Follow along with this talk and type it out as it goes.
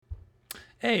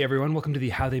Hey everyone, welcome to the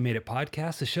How They Made It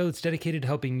podcast, the show that's dedicated to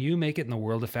helping you make it in the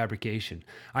world of fabrication.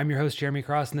 I'm your host, Jeremy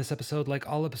Cross, and this episode, like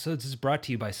all episodes, is brought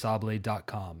to you by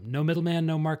Sawblade.com. No middleman,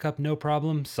 no markup, no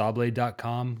problem.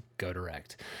 Sawblade.com, go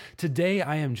direct. Today,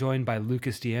 I am joined by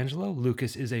Lucas D'Angelo.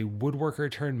 Lucas is a woodworker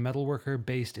turned metalworker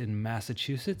based in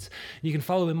Massachusetts. You can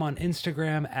follow him on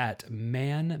Instagram at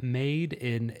manmade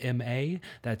in M-A.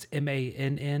 That's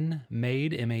M-A-N-N,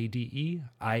 made,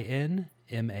 M-A-D-E-I-N.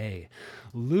 M.A.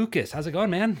 Lucas, how's it going,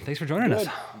 man? Thanks for joining us.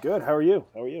 Good. How are you?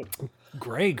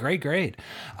 Great.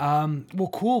 Well,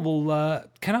 cool. Well,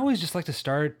 kind of always just like to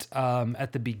start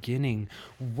at the beginning.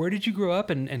 Where did you grow up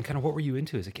and kind of what were you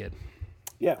into as a kid?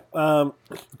 Yeah.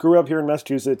 Grew up here in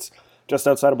Massachusetts, just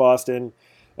outside of Boston,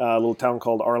 a little town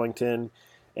called Arlington.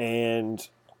 And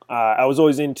I was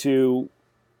always into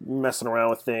messing around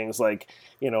with things like,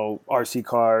 RC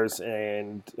cars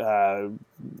and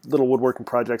little woodworking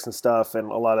projects and stuff. And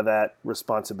a lot of that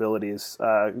responsibilities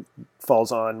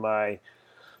falls on my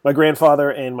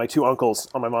grandfather and my two uncles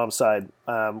on my mom's side,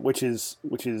 which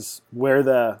is where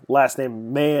the last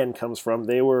name Mann comes from.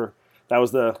 That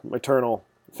was the maternal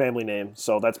family name,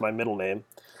 so that's my middle name.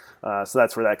 So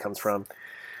that's where that comes from.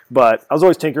 But I was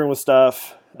always tinkering with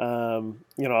stuff. I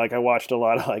watched a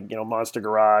lot of Monster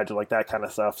Garage and like that kind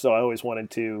of stuff. So I always wanted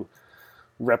to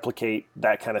replicate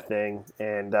that kind of thing.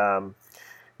 And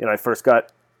I first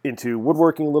got into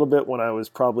woodworking a little bit when I was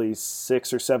probably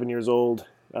 6 or 7 years old.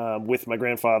 With my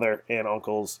grandfather and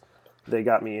uncles, they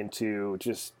got me into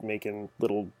just making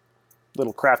little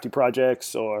crafty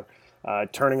projects or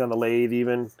turning on the lathe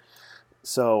even.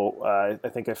 So I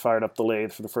think I fired up the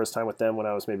lathe for the first time with them when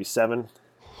I was maybe 7.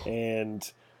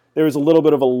 And there was a little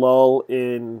bit of a lull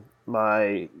in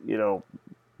my,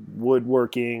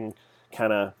 woodworking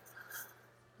kind of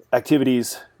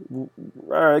activities,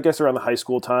 I guess around the high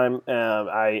school time.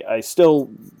 I still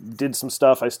did some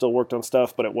stuff. I still worked on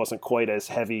stuff, but it wasn't quite as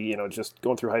heavy. Just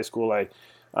going through high school, I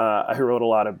rode a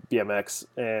lot of BMX,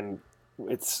 and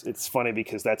it's funny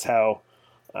because that's how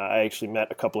I actually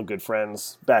met a couple of good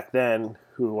friends back then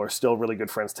who are still really good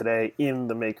friends today in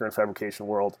the maker and fabrication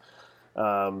world.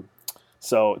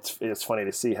 So it's funny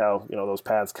to see how those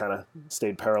paths kind of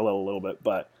stayed parallel a little bit,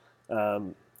 but.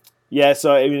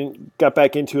 So I got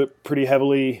back into it pretty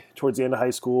heavily towards the end of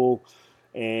high school,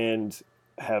 and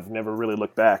have never really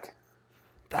looked back.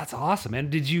 That's awesome, man.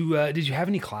 Did you have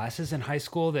any classes in high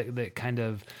school that kind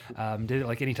of did it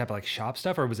like any type of like shop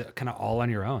stuff, or was it kind of all on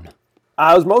your own?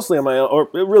 I was mostly on my own, or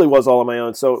it really was all on my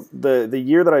own. So the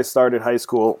year that I started high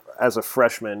school as a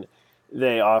freshman,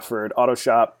 they offered auto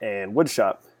shop and wood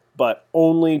shop, but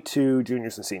only to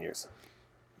juniors and seniors.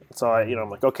 So I'm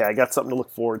like, okay, I got something to look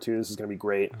forward to. This is going to be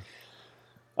great.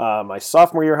 My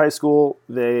sophomore year of high school,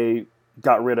 they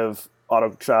got rid of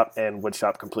auto shop and wood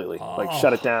shop completely. Like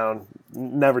shut it down,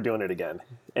 never doing it again.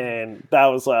 And that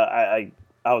was I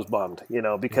was bummed,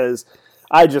 because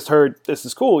I just heard this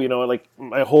is cool, like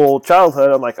my whole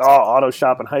childhood. I'm like, oh, auto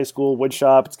shop in high school, wood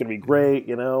shop, it's going to be great,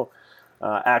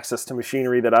 access to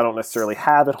machinery that I don't necessarily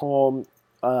have at home.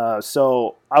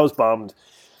 So I was bummed.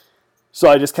 So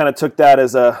I just kind of took that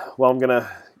as I'm going to,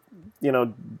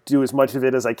 do as much of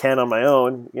it as I can on my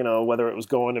own, whether it was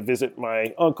going to visit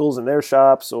my uncles in their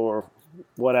shops or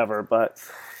whatever. But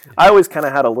I always kind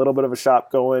of had a little bit of a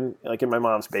shop going, like in my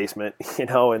mom's basement,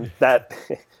 and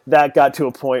that got to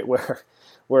a point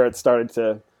where it started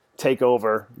to take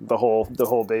over the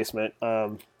whole basement.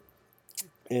 And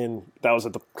that was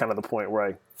at the point where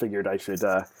I figured I should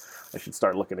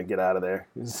start looking to get out of there.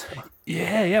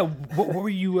 Yeah. What were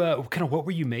you what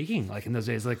were you making like in those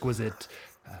days? Like, was it?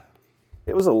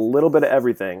 It was a little bit of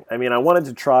everything. I wanted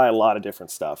to try a lot of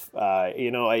different stuff. I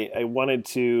wanted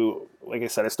to, like I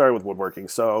said, I started with woodworking,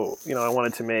 so I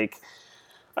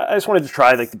just wanted to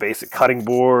try like the basic cutting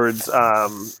boards.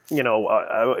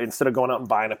 Instead of going out and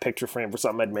buying a picture frame for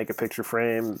something, I'd make a picture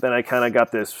frame. Then I kind of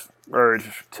got this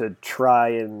urge to try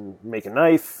and make a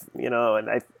knife. And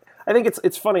I think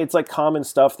it's funny. It's like common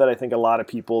stuff that I think a lot of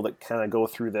people that kind of go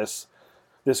through this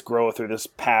growth or this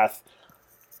path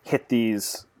hit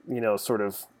these, sort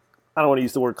of, I don't want to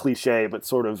use the word cliche, but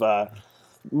sort of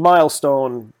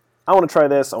milestone. I want to try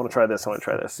this. I want to try this. I want to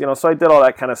try this. So I did all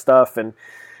that kind of stuff. And,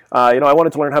 I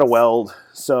wanted to learn how to weld.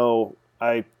 So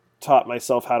I taught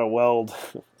myself how to weld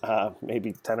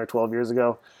maybe 10 or 12 years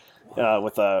ago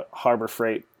with a Harbor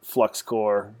Freight flux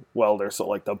core welder. So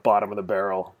like the bottom of the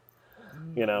barrel.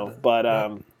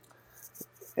 But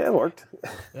yeah, it worked.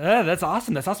 Yeah, that's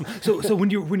awesome. So when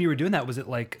you were doing that, was it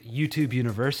like YouTube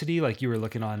University, like you were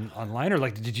looking online, or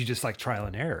like did you just like trial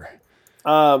and error?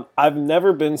 I've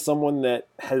never been someone that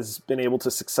has been able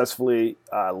to successfully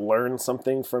learn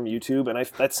something from YouTube, and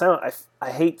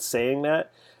I hate saying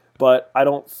that, but I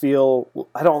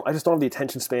just don't have the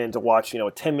attention span to watch a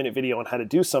 10-minute video on how to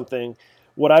do something.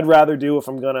 What I'd rather do if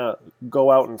I'm gonna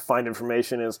go out and find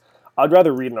information is I'd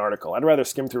rather read an article. I'd rather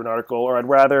skim through an article, or I'd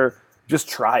rather just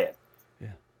try it. Yeah.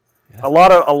 A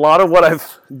lot of what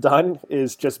I've done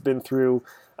is just been through.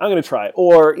 I'm gonna try it,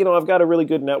 or I've got a really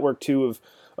good network too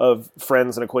of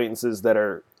friends and acquaintances that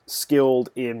are skilled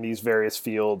in these various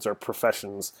fields or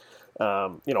professions,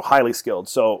 highly skilled.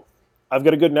 So I've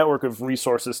got a good network of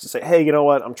resources to say, hey, you know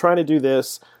what? I'm trying to do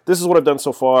this. This is what I've done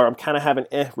so far. I'm kind of having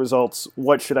results.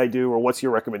 What should I do, or what's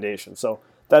your recommendation? So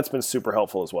that's been super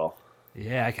helpful as well.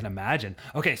 Yeah, I can imagine.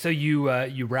 Okay, so you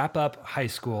wrap up high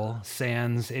school,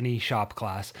 sans any shop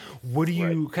class. What do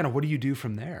you what do you do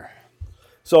from there?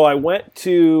 So I went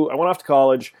off to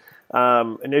college.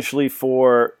 Initially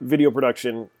for video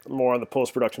production, more on the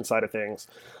post-production side of things.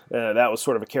 That was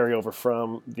sort of a carryover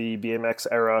from the BMX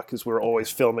era, because we were always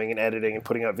filming and editing and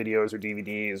putting out videos or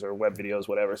DVDs or web videos,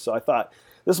 whatever. So I thought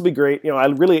this will be great. I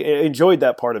really enjoyed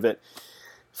that part of it.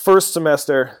 First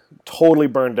semester, totally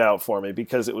burned out for me,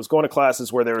 because it was going to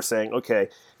classes where they were saying, okay,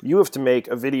 you have to make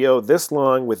a video this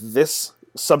long with this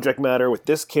subject matter, with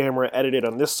this camera, edit it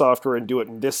on this software, and do it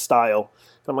in this style.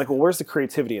 And I'm like, well, where's the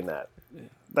creativity in that?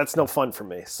 That's no fun for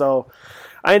me. So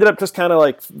I ended up just kind of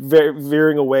like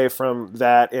veering away from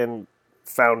that and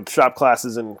found shop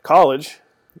classes in college.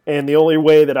 And the only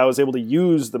way that I was able to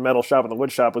use the metal shop and the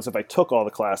wood shop was if I took all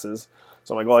the classes.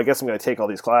 So I'm like, well, I guess I'm going to take all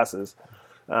these classes.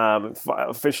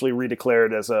 Officially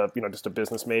redeclared as just a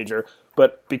business major.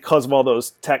 But because of all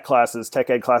those tech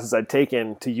ed classes I'd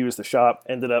taken to use the shop,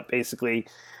 ended up basically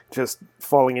just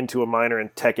falling into a minor in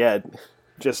tech ed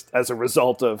just as a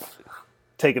result of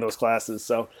taking those classes.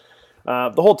 So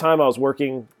the whole time I was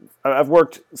working, I've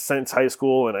worked since high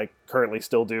school, and I currently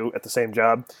still do at the same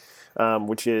job,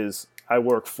 which is I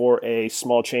work for a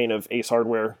small chain of Ace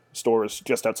Hardware stores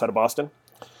just outside of Boston.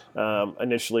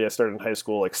 Initially I started in high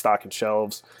school, like stock and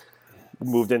shelves,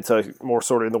 moved into more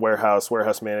sort of in the warehouse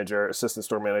manager, assistant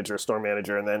store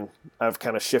manager, and then I've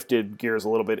kind of shifted gears a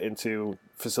little bit into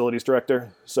facilities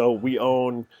director. So we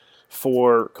own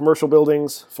 4 commercial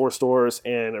buildings, 4 stores,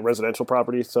 and a residential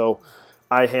property. So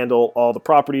I handle all the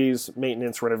properties,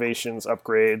 maintenance, renovations,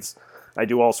 upgrades. I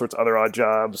do all sorts of other odd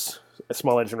jobs, a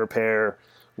small engine repair,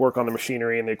 work on the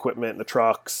machinery and the equipment and the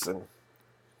trucks. And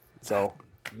so...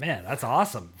 Man, that's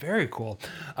awesome. Very cool.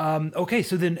 Okay,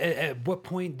 so then at what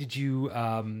point did you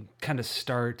kind of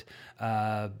start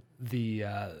the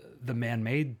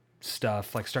man-made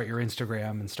stuff, like start your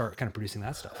Instagram and start kind of producing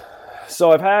that stuff?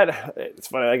 So it's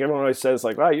funny, like everyone always says,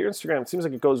 like, wow, your Instagram, it seems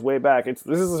like it goes way back.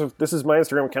 This is my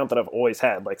Instagram account that I've always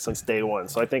had, like, since day one.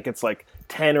 So I think it's like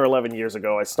 10 or 11 years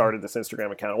ago I started this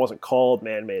Instagram account. It wasn't called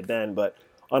Man-Made then, but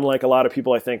unlike a lot of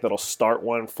people I think that'll start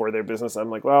one for their business, I'm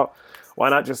like, well, why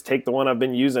not just take the one I've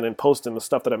been using and posting the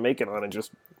stuff that I'm making on and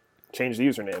just change the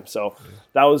username? So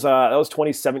that was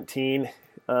 2017.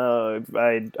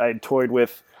 I toyed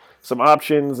with some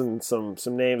options and some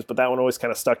names, but that one always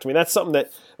kind of stuck to me. That's something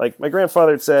that, like, my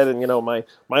grandfather had said, and my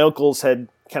uncles had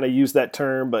kind of used that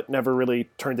term, but never really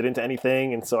turned it into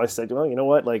anything. And so I said, well, you know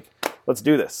what, like, let's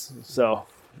do this. So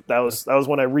that was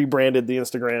when I rebranded the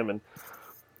Instagram and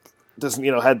just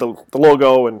had the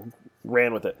logo and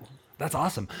ran with it. That's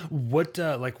awesome. What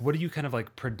are you kind of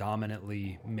like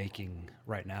predominantly making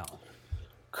right now?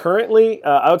 Currently,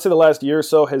 I would say the last year or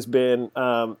so has been,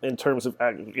 in terms of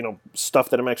stuff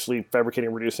that I'm actually fabricating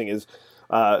and reducing, is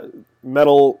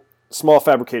small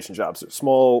fabrication jobs,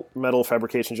 small metal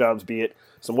fabrication jobs, be it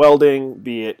some welding,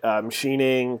 be it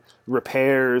machining,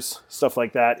 repairs, stuff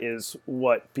like that is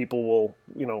what people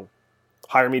will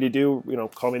hire me to do,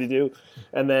 call me to do.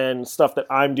 And then stuff that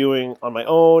I'm doing on my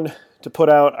own to put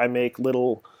out, I make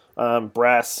little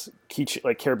brass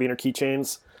like carabiner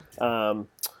keychains.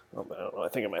 I don't know, I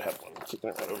think I might have one sitting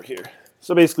right over here.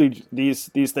 So basically these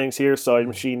things here, so I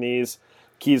machine these.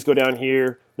 Keys go down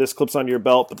here. This clips onto your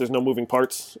belt, but there's no moving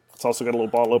parts. It's also got a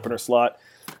little bottle opener slot.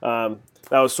 That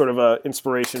was sort of an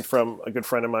inspiration from a good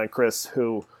friend of mine, Chris,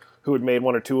 who had made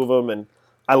 1 or 2 of them, and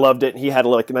I loved it. He had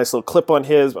like a nice little clip on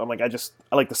his. I'm like, I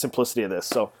like the simplicity of this.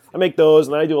 So I make those,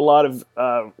 and I do a lot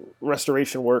of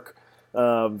restoration work,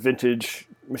 vintage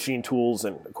machine tools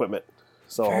and equipment.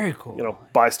 So, very cool.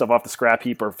 Buy stuff off the scrap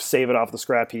heap or save it off the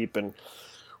scrap heap and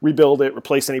rebuild it,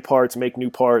 replace any parts, make new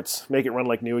parts, make it run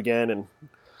like new again, and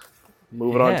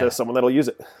move it on to someone that'll use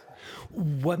it.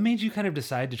 What made you kind of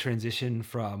decide to transition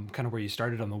from kind of where you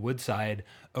started on the wood side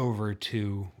over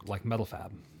to like metal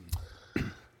fab?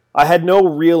 I had no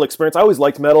real experience. I always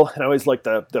liked metal, and I always liked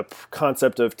the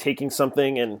concept of taking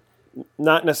something and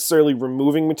not necessarily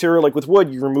removing material. Like with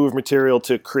wood, you remove material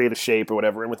to create a shape or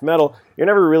whatever. And with metal, you're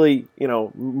never really,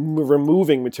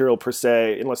 removing material per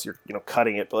se, unless you're,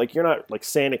 cutting it. But like you're not like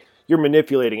sanding. You're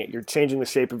manipulating it. You're changing the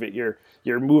shape of it. You're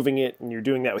moving it, and you're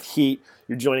doing that with heat.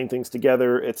 You're joining things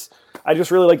together. I just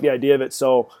really like the idea of it.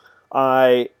 So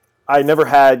I never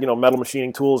had, metal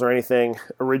machining tools or anything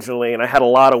originally, and I had a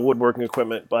lot of woodworking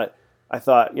equipment. But I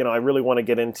thought, I really want to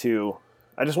get into.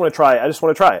 I just want to try it. I just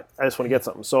want to get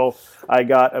something. So I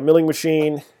got a milling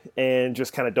machine and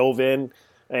just kind of dove in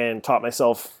and taught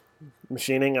myself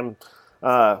machining. I'm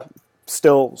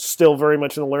still very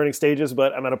much in the learning stages,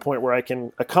 but I'm at a point where I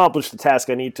can accomplish the task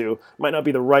I need to. Might not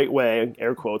be the right way,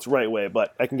 air quotes, right way,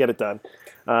 but I can get it done.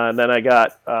 And then I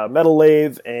got a metal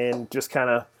lathe and just kind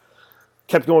of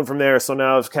kept going from there. So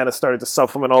now I've kind of started to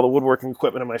supplement all the woodworking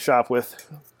equipment in my shop with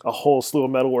a whole slew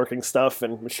of metalworking stuff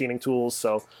and machining tools.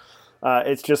 So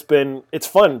it's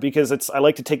fun because I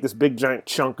like to take this big giant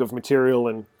chunk of material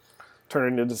and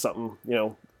turn it into something,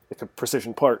 like a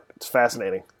precision part. It's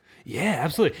fascinating. Yeah,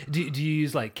 absolutely. Do you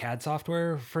use like CAD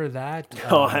software for that?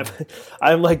 No,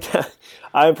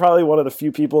 I'm probably one of the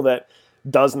few people that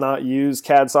does not use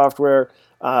CAD software.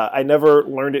 I never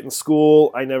learned it in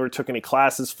school. I never took any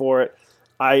classes for it.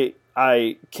 I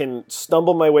can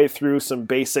stumble my way through some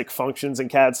basic functions in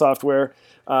CAD software.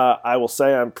 I will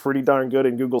say I'm pretty darn good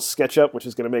in Google SketchUp, which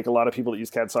is going to make a lot of people that use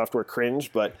CAD software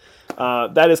cringe. But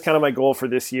that is kind of my goal for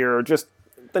this year, or just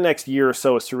the next year or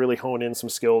so, is to really hone in some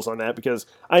skills on that, because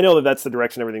I know that that's the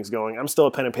direction everything's going. I'm still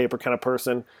a pen and paper kind of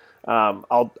person.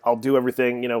 I'll do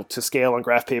everything, to scale on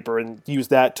graph paper and use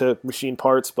that to machine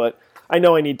parts. But I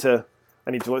know I need to.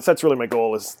 That's really my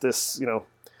goal. Is this,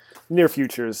 near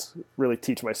future is really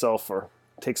teach myself or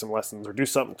take some lessons or do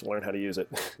something to learn how to use it.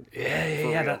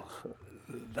 Yeah.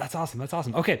 That's awesome.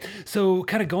 Okay, so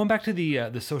kind of going back to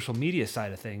the social media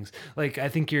side of things, like I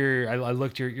think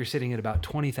you're sitting at about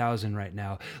 20,000 right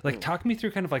now. Like, talk me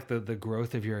through kind of like the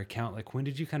growth of your account. Like, when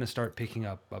did you kind of start picking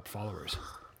up followers?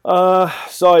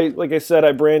 So like I said,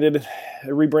 I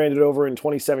rebranded over in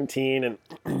 2017, and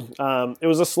it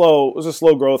was a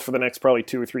slow growth for the next probably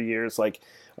 2 or 3 years. Like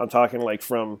I'm talking like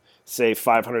from say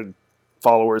 500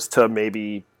 followers to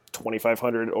maybe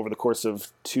 2,500 over the course of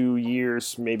 2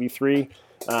 years, maybe 3.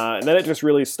 And then it just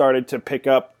really started to pick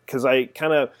up because I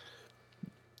kind of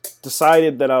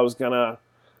decided that I was going to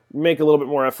make a little bit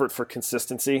more effort for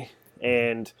consistency.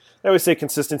 And I always say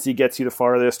consistency gets you the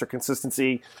farthest, or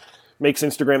consistency makes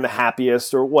Instagram the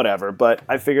happiest, or whatever. But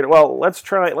I figured, well, let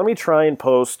me try and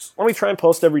post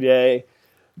every day.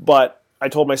 But I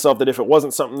told myself that if it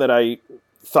wasn't something that I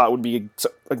thought would be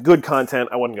a good content,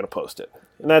 I wasn't going to post it.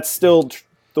 And that's still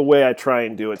the way I try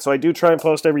and do it. So I do try and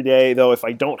post every day, though if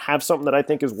I don't have something that I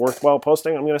think is worthwhile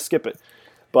posting, I'm going to skip it.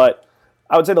 But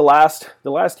I would say the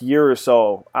last year or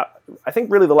so, I think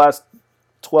really the last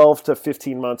 12 to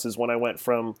 15 months is when I went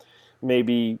from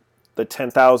maybe the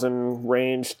 10,000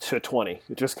 range to 20.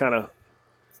 It just kind of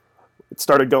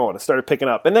started going. It started picking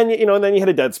up. And then, you hit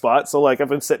a dead spot. So like I've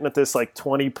been sitting at this like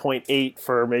 20.8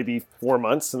 for maybe 4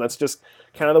 months, and that's just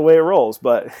kind of the way it rolls.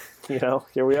 But,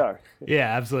 here we are.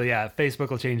 Yeah, absolutely. Yeah. Facebook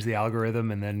will change the algorithm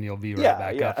and then you'll be right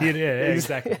back up. Yeah,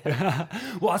 exactly.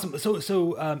 Well, awesome.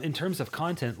 So in terms of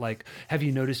content, like, have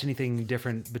you noticed anything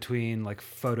different between like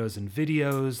photos and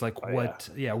videos? Like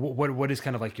what is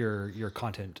kind of like your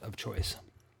content of choice?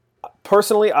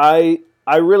 Personally, I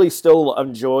really still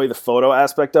enjoy the photo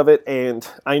aspect of it, and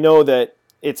I know that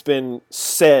it's been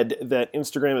said that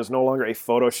Instagram is no longer a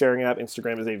photo sharing app.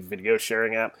 Instagram is a video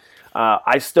sharing app.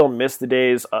 I still miss the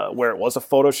days where it was a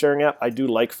photo sharing app. I do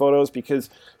like photos because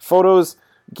photos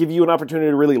give you an opportunity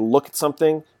to really look at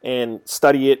something and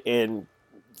study it and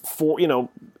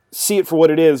see it for what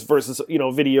it is versus,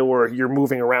 video where you're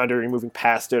moving around it or you're moving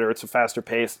past it or it's a faster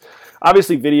pace.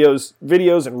 Obviously,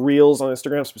 videos and reels on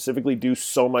Instagram specifically do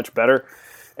so much better,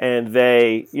 and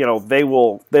they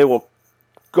will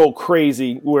go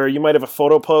crazy where you might have a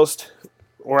photo post.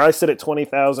 Where I sit at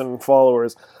 20,000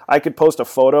 followers, I could post a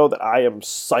photo that I am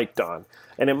psyched on,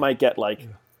 and it might get like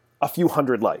a few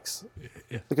hundred likes.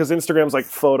 Yeah. Because Instagram's like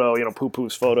photo,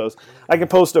 poo-poo's photos. I can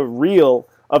post a reel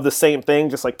of the same thing,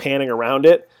 just like panning around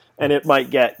it, and it might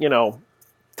get,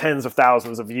 tens of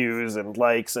thousands of views and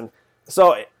likes. And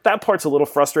so that part's a little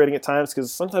frustrating at times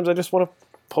because sometimes I just want to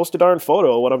post a darn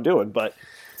photo of what I'm doing. But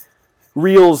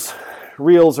reels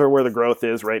are where the growth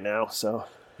is right now, so...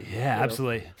 Yeah, You know?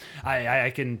 absolutely.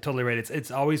 I can totally rate it.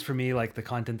 It's always for me like the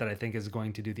content that I think is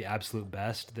going to do the absolute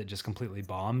best that just completely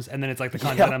bombs, and then it's like the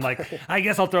content Yep. I'm like, I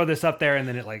guess I'll throw this up there, and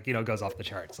then it like goes off the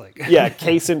charts. Like, Yeah,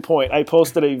 case in point, I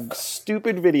posted a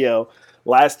stupid video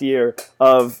last year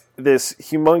of this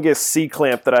humongous C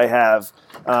clamp that I have.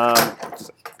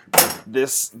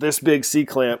 This big C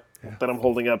clamp that I'm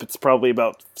holding up. It's probably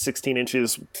about 16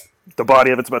 inches. The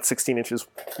body of it's about 16 inches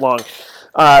long.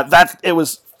 That it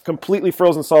was completely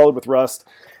frozen solid with rust.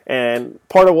 And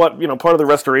part of the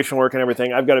restoration work and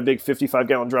everything, I've got a big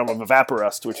 55-gallon drum of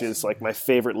Evaporust, which is like my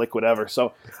favorite liquid ever.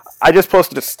 So I just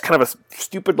posted a kind of a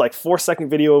stupid like 4-second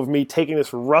video of me taking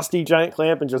this rusty giant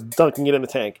clamp and just dunking it in the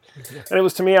tank. And it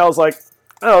was, to me, I was like,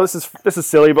 oh, this is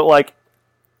silly, but like,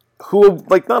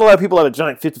 not a lot of people have a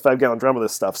giant 55-gallon drum of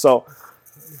this stuff. So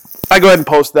I go ahead and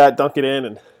post that, dunk it in,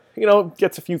 and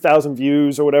gets a few thousand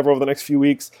views or whatever over the next few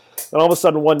weeks. And all of a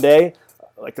sudden one day,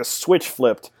 like the switch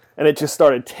flipped and it just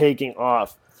started taking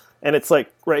off. And it's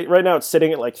like right now it's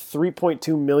sitting at like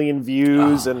 3.2 million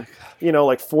views and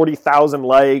like 40,000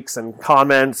 likes and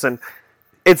comments, and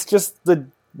it's just the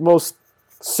most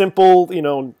simple,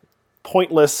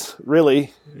 pointless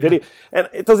really video. And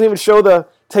it doesn't even show the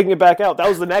taking it back out. That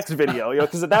was the next video,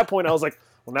 because at that point I was like,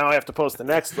 well, now I have to post the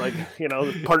next, like,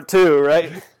 part 2,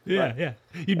 right? yeah, But yeah.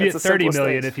 You'd be at 30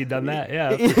 million if you'd done that.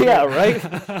 Yeah. yeah,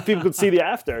 right? People could see the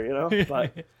after,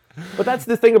 But that's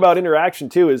the thing about interaction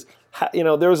too, is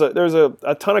there was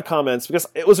a ton of comments, because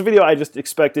it was a video I just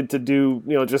expected to do,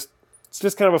 it's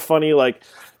just kind of a funny, like,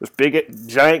 this big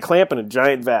giant clamp and a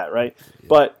giant vat, right? Yeah.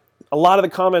 But a lot of the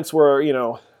comments were,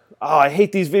 oh, I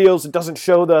hate these videos. It doesn't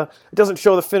show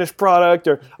the finished product,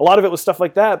 or a lot of it was stuff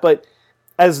like that. But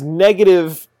as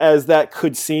negative as that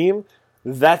could seem,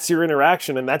 that's your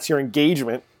interaction and that's your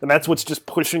engagement, and that's what's just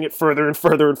pushing it further and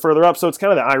further and further up. So it's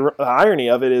kind of the irony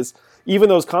of it is, even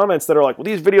those comments that are like, well,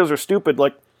 these videos are stupid,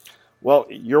 like, well,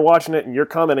 you're watching it and you're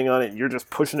commenting on it and you're just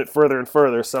pushing it further and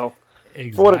further. So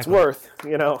exactly. For what it's worth,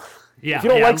 yeah, if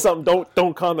you don't like something,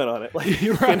 don't comment on it. Like,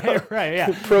 right,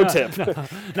 yeah. Pro tip.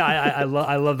 No,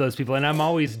 I love those people, and I'm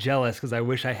always jealous because I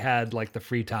wish I had like the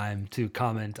free time to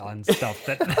comment on stuff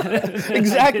that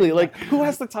exactly. Like, who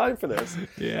has the time for this?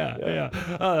 Yeah.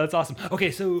 Oh, that's awesome. Okay,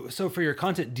 so for your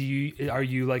content, are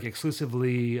you like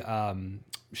exclusively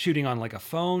shooting on like a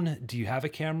phone? Do you have a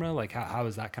camera? Like, how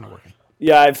is that kind of working?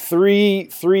 Yeah, I have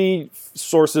three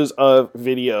sources of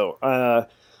video.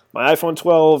 My iPhone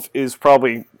 12 is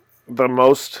probably the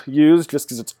most used, just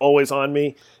because it's always on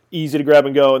me, easy to grab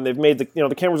and go, and they've made the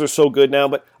cameras are so good now.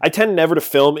 But I tend never to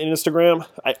film in Instagram.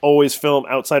 I always film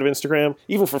outside of Instagram,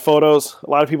 even for photos. A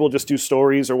lot of people just do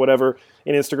stories or whatever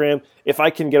in Instagram. If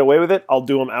I can get away with it, I'll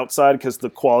do them outside because the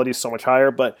quality is so much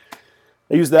higher. But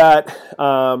I use that.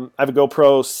 I have a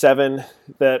GoPro 7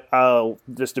 that I'll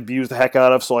just abuse the heck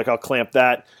out of. So like I'll clamp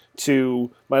that to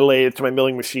my lathe, to my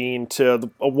milling machine, to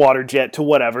a water jet, to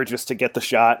whatever, just to get the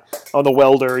shot. On the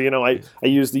welder, I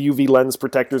use the UV lens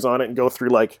protectors on it and go through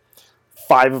like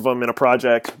 5 of them in a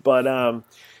project. But and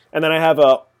then I have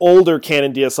a older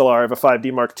Canon DSLR. I have a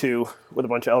 5D Mark II with a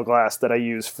bunch of L-glass that I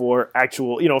use for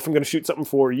actual, if I'm going to shoot something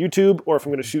for YouTube, or if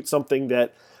I'm going to shoot something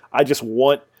that I just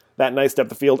want that nice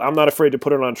depth of field, I'm not afraid to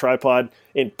put it on a tripod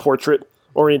in portrait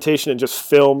orientation and just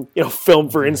film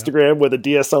for Instagram with a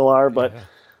DSLR. But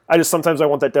sometimes I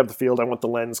want that depth of field. I want the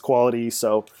lens quality,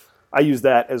 so I use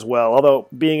that as well. Although,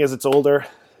 being as it's older,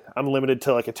 I'm limited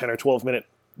to like a 10 or 12 minute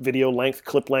video length,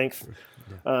 clip length.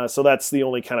 So that's the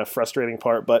only kind of frustrating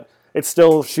part, but it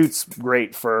still shoots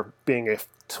great for being a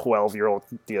 12-year-old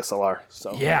DSLR.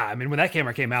 So yeah, I mean, when that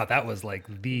camera came out, that was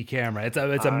like the camera.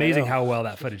 It's amazing how well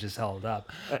that footage is held up.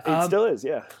 It still is,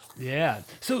 yeah. Yeah.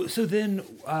 So then,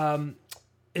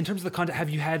 in terms of the content, have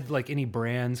you had like any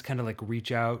brands kind of like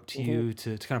reach out to you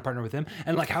to kind of partner with them?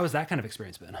 And like, how has that kind of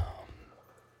experience been?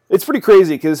 It's pretty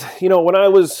crazy because, when I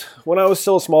was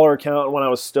still a smaller account, when I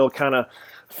was still kind of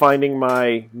finding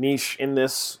my niche in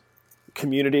this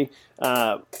community,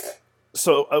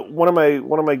 so one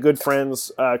of my good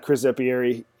friends, Chris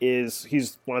Zeppieri,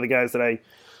 he's one of the guys that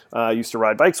I used to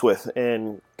ride bikes with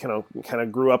and kind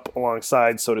of grew up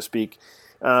alongside, so to speak.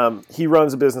 He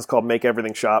runs a business called Make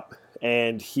Everything Shop,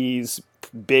 and he's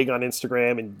big on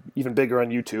Instagram and even bigger on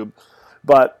YouTube.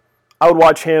 But I would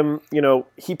watch him,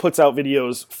 he puts out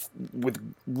videos with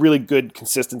really good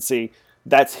consistency.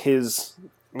 That's he's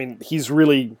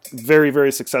really very,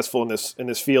 very successful in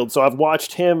this field. So I've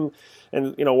watched him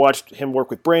and, watched him work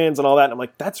with brands and all that. And I'm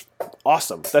like, that's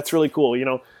awesome. That's really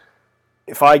cool.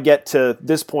 If I get to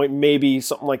this point, maybe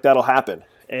something like that'll happen.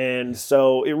 And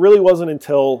so it really wasn't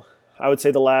until, I would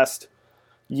say, the last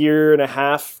year and a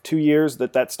half, 2 years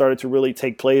that started to really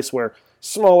take place, where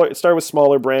smaller. It started with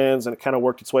smaller brands, and it kind of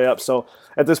worked its way up. So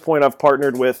at this point, I've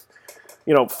partnered with,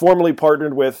 formally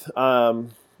partnered with, I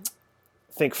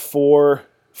think four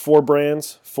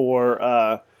brands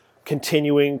for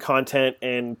continuing content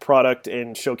and product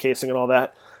and showcasing and all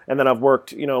that. And then I've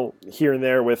worked, here and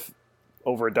there with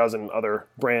over a dozen other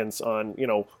brands on,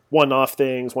 one-off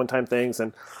things, one-time things.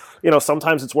 And,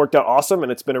 sometimes it's worked out awesome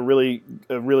and it's been a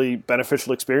really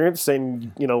beneficial experience.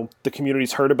 And, the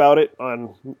community's heard about it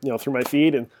on, through my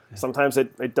feed. And sometimes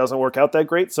it doesn't work out that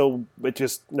great. So it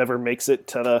just never makes it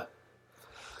to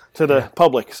the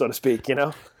public, so to speak,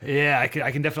 Yeah, I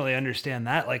can definitely understand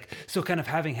that. Like, so kind of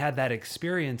having had that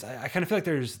experience, I kind of feel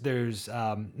like there's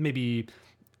maybe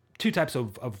two types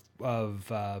of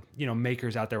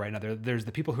makers out there right now. There's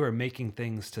the people who are making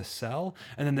things to sell,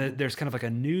 and then there's kind of like a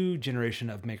new generation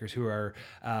of makers who are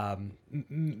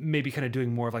maybe kind of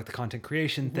doing more of like the content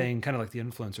creation thing, kind of like the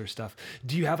influencer stuff.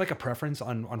 Do you have like a preference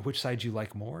on which side you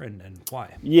like more and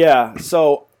why? Yeah,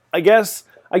 so I guess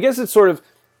it's sort of,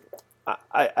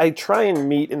 I try and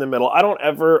meet in the middle. I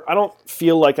don't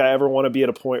feel like I ever want to be at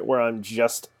a point where I'm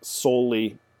just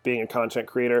solely being a content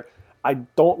creator. I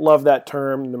don't love that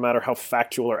term, no matter how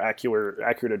factual or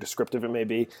accurate or descriptive it may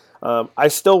be. I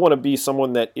still want to be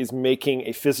someone that is making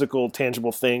a physical,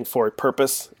 tangible thing for a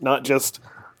purpose, not just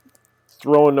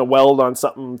throwing a weld on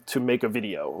something to make a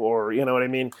video, or you know what I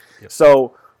mean? Yep.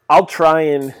 So I'll try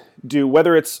and do,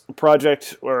 whether it's a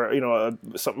project or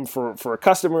something for a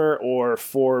customer or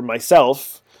for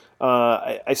myself,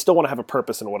 I still want to have a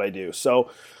purpose in what I do. So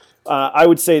I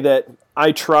would say that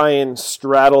I try and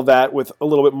straddle that with a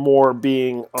little bit more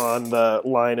being on the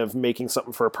line of making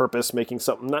something for a purpose, making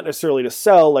something not necessarily to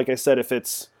sell. Like I said, if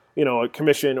it's a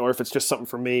commission, or if it's just something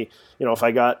for me, if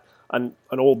I got an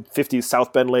old 50s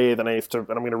South Bend lathe and I'm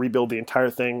going to rebuild the entire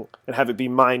thing and have it be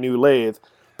my new lathe.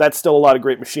 That's still a lot of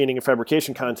great machining and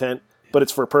fabrication content, but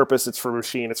it's for a purpose, it's for a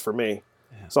machine, it's for me.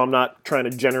 Yeah. So I'm not trying to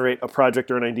generate a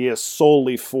project or an idea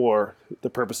solely for the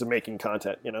purpose of making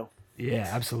content, Yeah,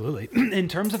 absolutely. In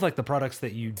terms of like the products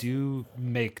that you do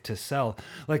make to sell,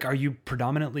 like, are you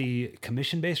predominantly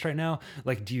commission based right now?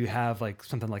 Like, do you have like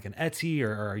something like an Etsy,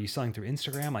 or are you selling through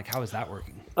Instagram? Like, how is that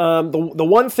working? The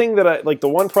one thing that I like, the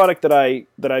one product that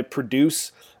I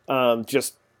produce,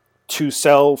 just to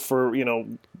sell for,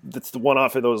 that's the one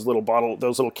off of those little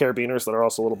carabiners that are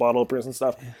also little bottle openers and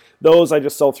stuff. Yeah. Those I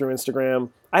just sell through Instagram.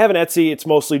 I have an Etsy. It's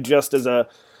mostly just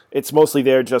it's mostly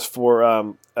there just for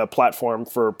a platform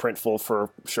for Printful for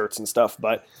shirts and stuff.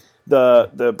 But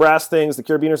the brass things, the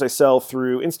carabiners, I sell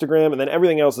through Instagram, and then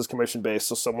everything else is commission based.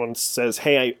 So someone says,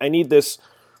 "Hey, I need this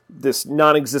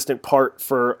non-existent part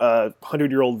for a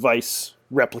 100-year-old vise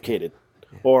replicated."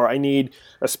 Or I need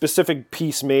a specific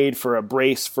piece made for a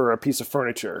brace for a piece of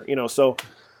furniture, so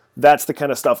that's the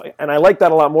kind of stuff. And I like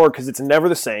that a lot more because it's never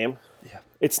the same. Yeah.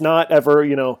 It's not ever,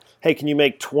 hey, can you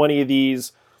make 20 of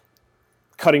these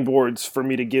cutting boards for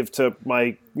me to give to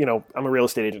my, I'm a real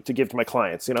estate agent, to give to my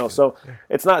clients, So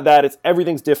it's not that. It's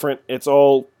everything's different. It's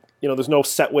all, there's no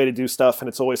set way to do stuff. And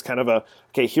it's always kind of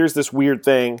okay, here's this weird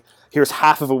thing. Here's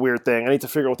half of a weird thing. I need to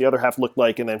figure out what the other half looked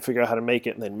like and then figure out how to make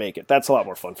it and then make it. That's a lot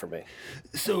more fun for me.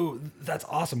 So that's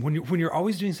awesome. When you're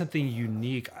always doing something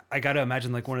unique, I got to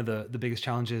imagine like one of the biggest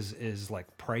challenges is like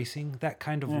pricing that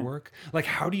kind of work. Like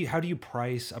how do you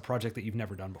price a project that you've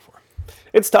never done before?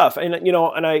 It's tough. And,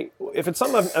 if it's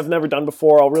something I've never done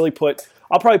before, I'll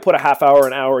probably put a half hour,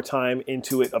 an hour time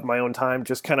into it of my own time,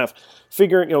 just kind of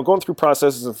figuring, going through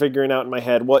processes and figuring out in my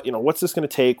head, what's this going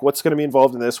to take? What's going to be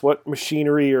involved in this? What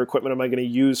machinery or equipment am I going to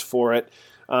use for it?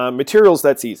 Materials,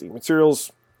 that's easy.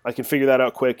 Materials, I can figure that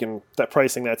out quick, and that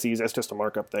pricing, that's easy. That's just a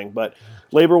markup thing. But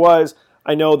labor-wise,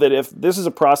 I know that if this is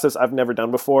a process I've never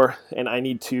done before and I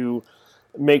need to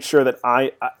make sure that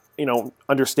I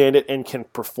understand it and can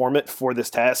perform it for this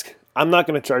task, I'm not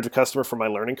going to charge a customer for my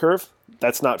learning curve.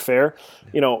 That's not fair.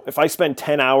 If I spend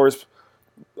 10 hours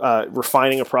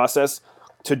refining a process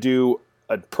to do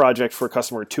a project for a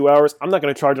customer in 2 hours, I'm not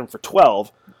going to charge them for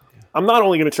 12. I'm not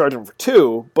only going to charge them for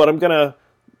 2, but I'm going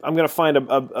to find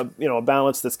a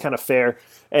balance that's kind of fair.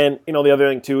 And the other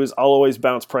thing too is I'll always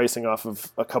bounce pricing off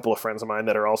of a couple of friends of mine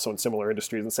that are also in similar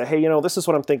industries and say, hey, this is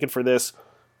what I'm thinking for this.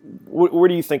 Where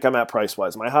do you think I'm at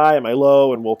price-wise? Am I high? Am I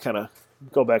low? And we'll kind of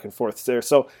go back and forth there.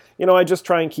 So, I just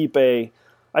try and keep a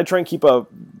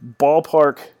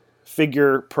ballpark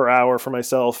figure per hour for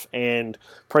myself and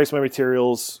price my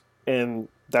materials, and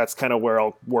that's kind of where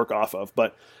I'll work off of.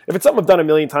 But if it's something I've done a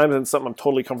million times and something I'm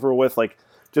totally comfortable with, like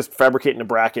just fabricating a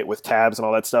bracket with tabs and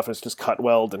all that stuff, and it's just cut,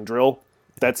 weld, and drill,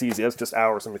 that's easy. That's just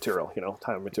hours of material,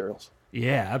 time and materials.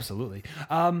 Yeah, absolutely.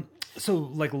 So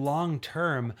like long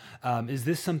term, is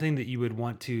this something that you would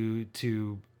want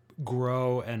to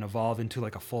grow and evolve into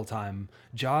like a full-time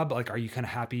job? Like, are you kind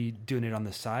of happy doing it on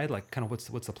the side? Like, kind of what's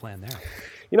the plan there?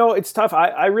 It's tough.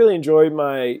 I really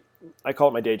enjoy I call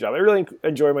it my day job. I really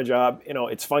enjoy my job.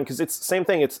 It's fun because it's the same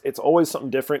thing. It's always something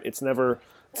different. It's never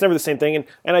the same thing.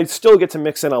 And I still get to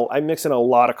mix in a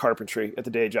lot of carpentry at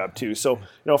the day job too. So,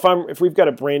 if we've got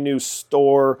a brand new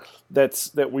store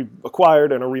that we've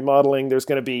acquired and are remodeling, there's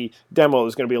going to be demo,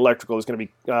 there's going to be electrical, there's going to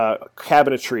be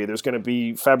cabinetry, there's going to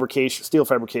be fabrication, steel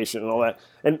fabrication and all that.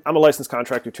 And I'm a licensed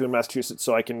contractor too in Massachusetts,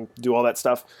 so I can do all that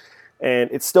stuff.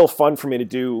 And it's still fun for me to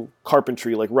do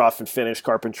carpentry, like rough and finish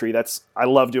carpentry. I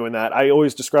love doing that. I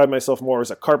always describe myself more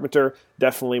as a carpenter,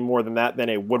 definitely more than that, than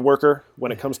a woodworker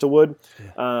when it comes to wood.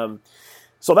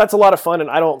 So that's a lot of fun,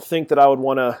 and I don't think that I would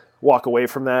want to walk away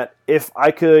from that. If I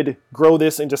could grow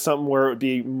this into something where it would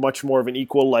be much more of an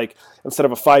equal, like instead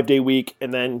of a 5-day week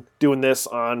and then doing this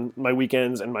on my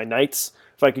weekends and my nights,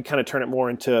 if I could kind of turn it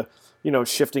more into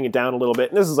shifting it down a little bit.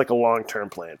 And this is like a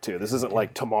long-term plan too. This isn't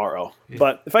like tomorrow. Yeah.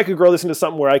 But if I could grow this into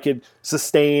something where I could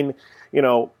sustain,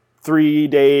 3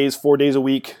 days, 4 days a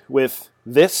week with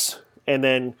this, and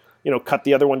then, cut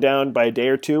the other one down by a day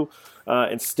or two,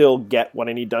 and still get what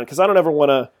I need done. Because I don't ever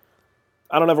want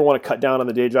to cut down on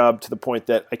the day job to the point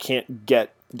that I can't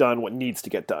get done what needs to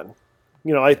get done.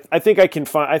 I think I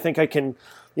can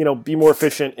be more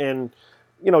efficient and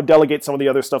delegate some of the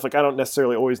other stuff. Like I don't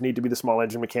necessarily always need to be the small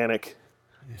engine mechanic.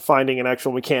 Finding an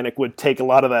actual mechanic would take a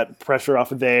lot of that pressure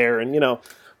off of there. And,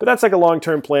 but that's like a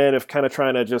long-term plan of kind of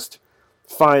trying to just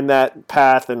find that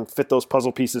path and fit those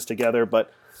puzzle pieces together.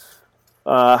 But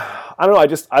I don't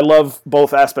know. I love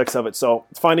both aspects of it. So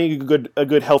finding a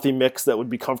good healthy mix that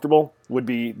would be comfortable would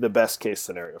be the best case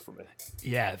scenario for me.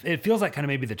 Yeah, it feels like kind of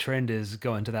maybe the trend is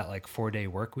going to that like 4-day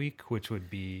work week, which would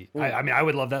be. I mean, I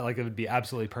would love that. Like it would be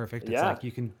absolutely perfect. It's like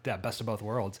you can best of both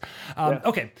worlds.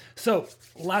 Okay, so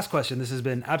last question. This has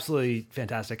been absolutely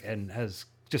fantastic and has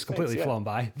just completely flown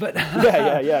by. But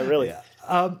really.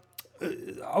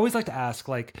 I always like to ask,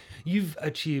 like, you've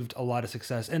achieved a lot of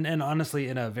success and honestly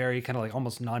in a very kind of like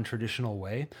almost non-traditional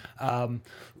way.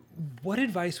 What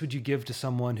advice would you give to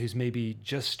someone who's maybe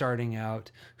just starting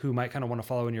out, who might kind of want to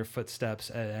follow in your footsteps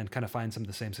and kind of find some of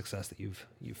the same success that you've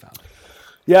found?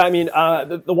 Yeah, I mean,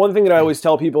 the one thing that I always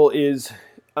tell people is,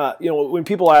 when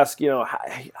people ask,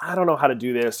 I don't know how to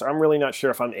do this, or I'm really not sure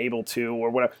if I'm able to,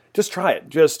 or whatever, just try it.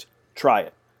 Just try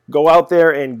it. Go out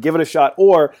there and give it a shot.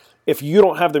 Or if you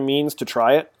don't have the means to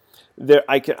try it,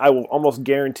 I will almost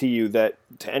guarantee you that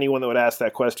to anyone that would ask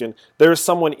that question, there is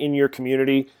someone in your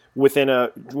community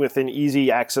within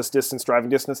easy access distance, driving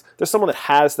distance. There's someone that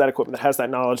has that equipment, that has that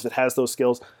knowledge, that has those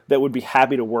skills, that would be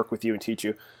happy to work with you and teach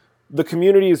you. The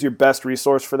community is your best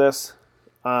resource for this.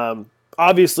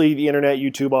 Obviously, the internet,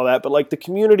 YouTube, all that, but like the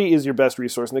community is your best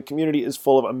resource, and the community is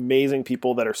full of amazing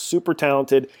people that are super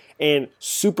talented and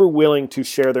super willing to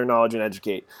share their knowledge and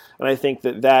educate. And I think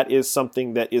that is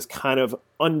something that is kind of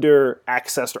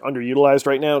under-accessed or underutilized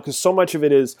right now, because so much of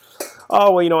it is,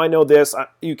 oh, well, I know this.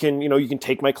 You can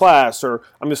take my class, or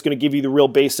I'm just going to give you the real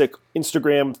basic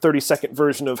Instagram 30-second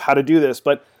version of how to do this.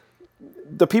 But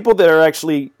the people that are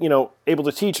actually, able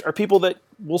to teach are people that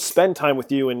will spend time with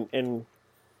you and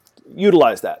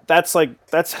utilize that.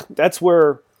 That's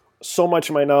where so much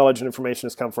of my knowledge and information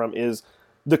has come from, is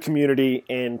the community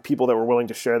and people that were willing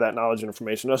to share that knowledge and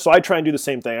information. So I try and do the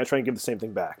same thing. I try and give the same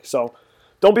thing back. So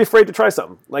don't be afraid to try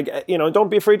something. Like, don't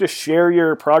be afraid to share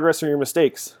your progress or your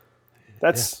mistakes.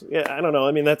 I don't know.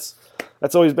 I mean, that's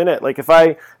always been it. Like if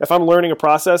I'm learning a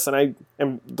process and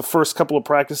the first couple of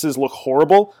practices look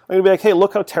horrible, I'm gonna be like, hey,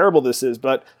 look how terrible this is.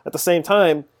 But at the same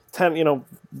time,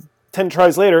 10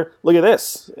 tries later, look at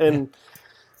this. And,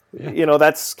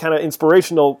 that's kind of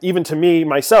inspirational, even to me,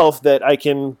 myself, that I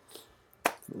can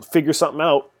figure something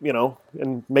out,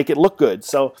 and make it look good.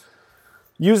 So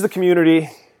use the community,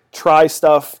 try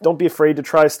stuff. Don't be afraid to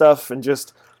try stuff, and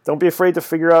just don't be afraid to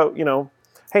figure out,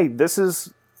 hey, this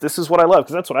is what I love.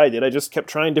 Because that's what I did. I just kept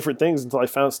trying different things until I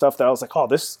found stuff that I was like, oh,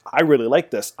 I really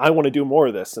like this. I want to do more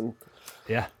of this. And,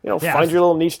 find your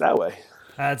little niche that way.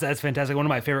 That's fantastic. One of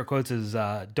my favorite quotes is,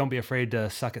 don't be afraid to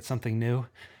suck at something new.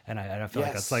 And I feel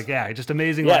like that's like, just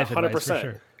amazing life 100%. Advice for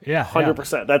sure. Yeah,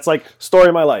 100%. That's like story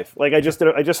of my life. Like I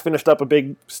just finished up a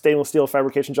big stainless steel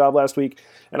fabrication job last week,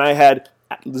 and I had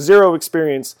zero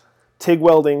experience TIG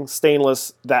welding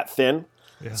stainless that thin.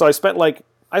 Yeah. So I spent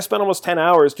almost 10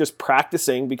 hours just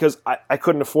practicing, because I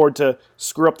couldn't afford to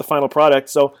screw up the final product.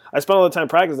 So I spent all the time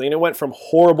practicing, and it went from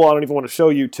horrible, I don't even want to show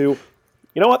you, to,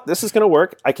 you know what, this is going to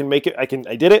work. I can make it. I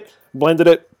did it, blended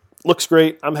it, looks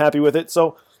great. I'm happy with it.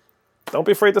 So don't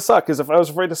be afraid to suck, because if I was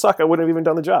afraid to suck, I wouldn't have even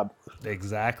done the job.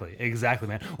 Exactly,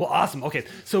 man. Well, awesome. Okay,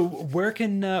 so where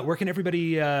can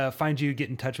everybody find you, get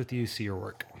in touch with you, see your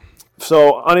work?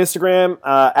 So on Instagram,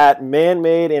 at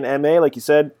manmade in MA, like you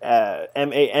said,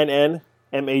 MANNMADE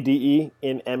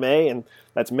in MA, and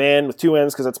that's man with two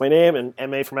N's because that's my name, and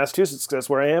MA from Massachusetts because that's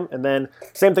where I am. And then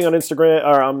same thing on Instagram,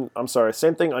 or I'm sorry,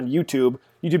 same thing on YouTube,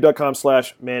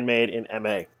 youtube.com/manmade in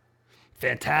MA.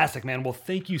 Fantastic, man. Well,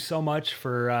 thank you so much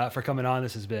for coming on.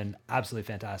 This has been absolutely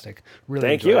fantastic. Really,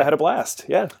 thank you. I had a blast.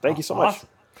 Yeah, thank you so much. Awesome.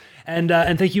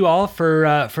 And thank you all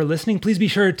for listening. Please be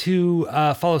sure to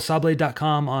follow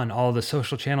sawblade.com on all the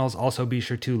social channels. Also, be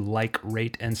sure to like,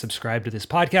 rate, and subscribe to this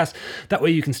podcast. That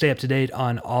way you can stay up to date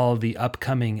on all the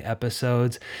upcoming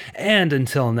episodes. And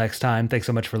until next time, thanks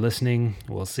so much for listening.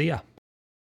 We'll see ya.